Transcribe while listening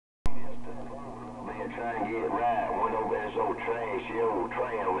trying to get right. Went over this old trashy old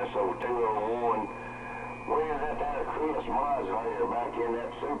tram, this old 201. We was at that Chris Motormouth back in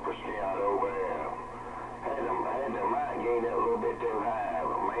that Super Scout over there. Had the mic gained up a little bit too high,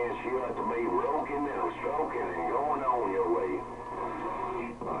 but man, she ought to be rocking and stroking and going on your way.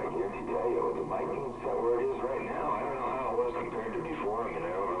 I guarantee you, the mic gain's where it is right now. I don't know how it was compared to before. I mean, I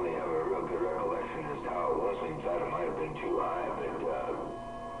don't really have a real good recollection as to how it was. In fact, it might have been too high, but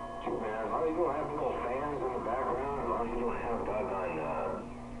too bad. As long as you don't have no fans in the background, as long as you don't have doggone,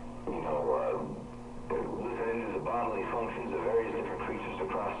 listening to the bodily functions of various different creatures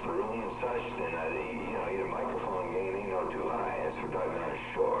across the room and such, then your microphone gain ain't no too high. That's for doggone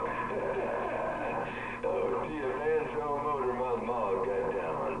sure. Oh, gee, Banjo, Motormouth, got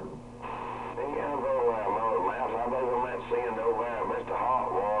down. Yeah, Motormouth, I bet I'm not seeing over there, Mr. Hot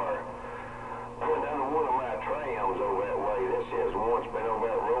Water. Another one of my trams over that way. This has once been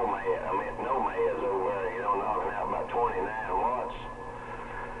over at Nomad's over there, knocking out about 29 watts.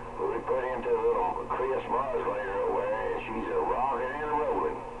 We put into a little Chris Motormouth over there, and she's a rocking and a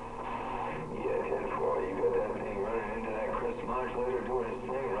rolling. Yeah, 10-4, you got that thing running into that Chris modulator doing his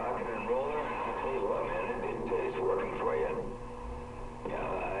thing, rocking and rolling. I'll tell you what, man, it's working for you. Yeah,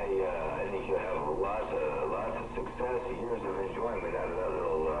 I think you'll have lots of success, years of enjoyment out of that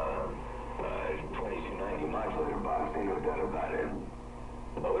little 2290 modulator box. Ain't no doubt about it.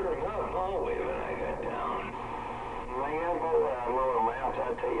 Motormouth, waving, I got down. Man, Motormouth,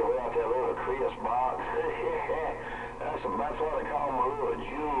 I tell you what, that little Chris box, that's what I call my little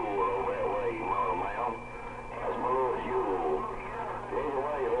jewel over that way, Motormouth. That's my little jewel.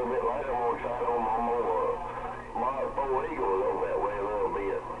 Anyway, a little bit later, I'm going to try it on my Four Eagles over that way a little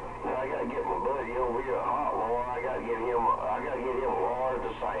bit. Now, I got to get my buddy over here, Hot Water. I got to get him wired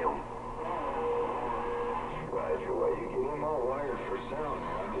to sound. Roger, well, you get him all wired for sound.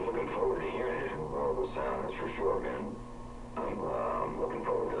 I'm looking forward to hearing his horrible sound, that's for sure, man. I'm looking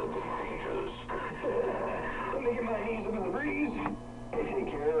forward to the dangers. Let me get my knees up in the breeze. Hey, take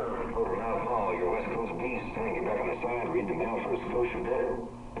care. Motormouth Mall, your West Coast beast. Get back on the side, read the mail for a Scotia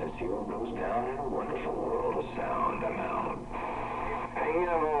bit. As the orb goes down in a wonderful world of sound, I'm out. Hey,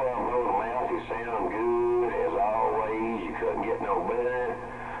 Motormouth, you sound good, as always. You couldn't get no better.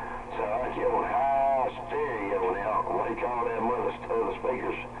 So I like you on high stereo now. What do you call them other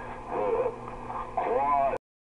speakers? Quad.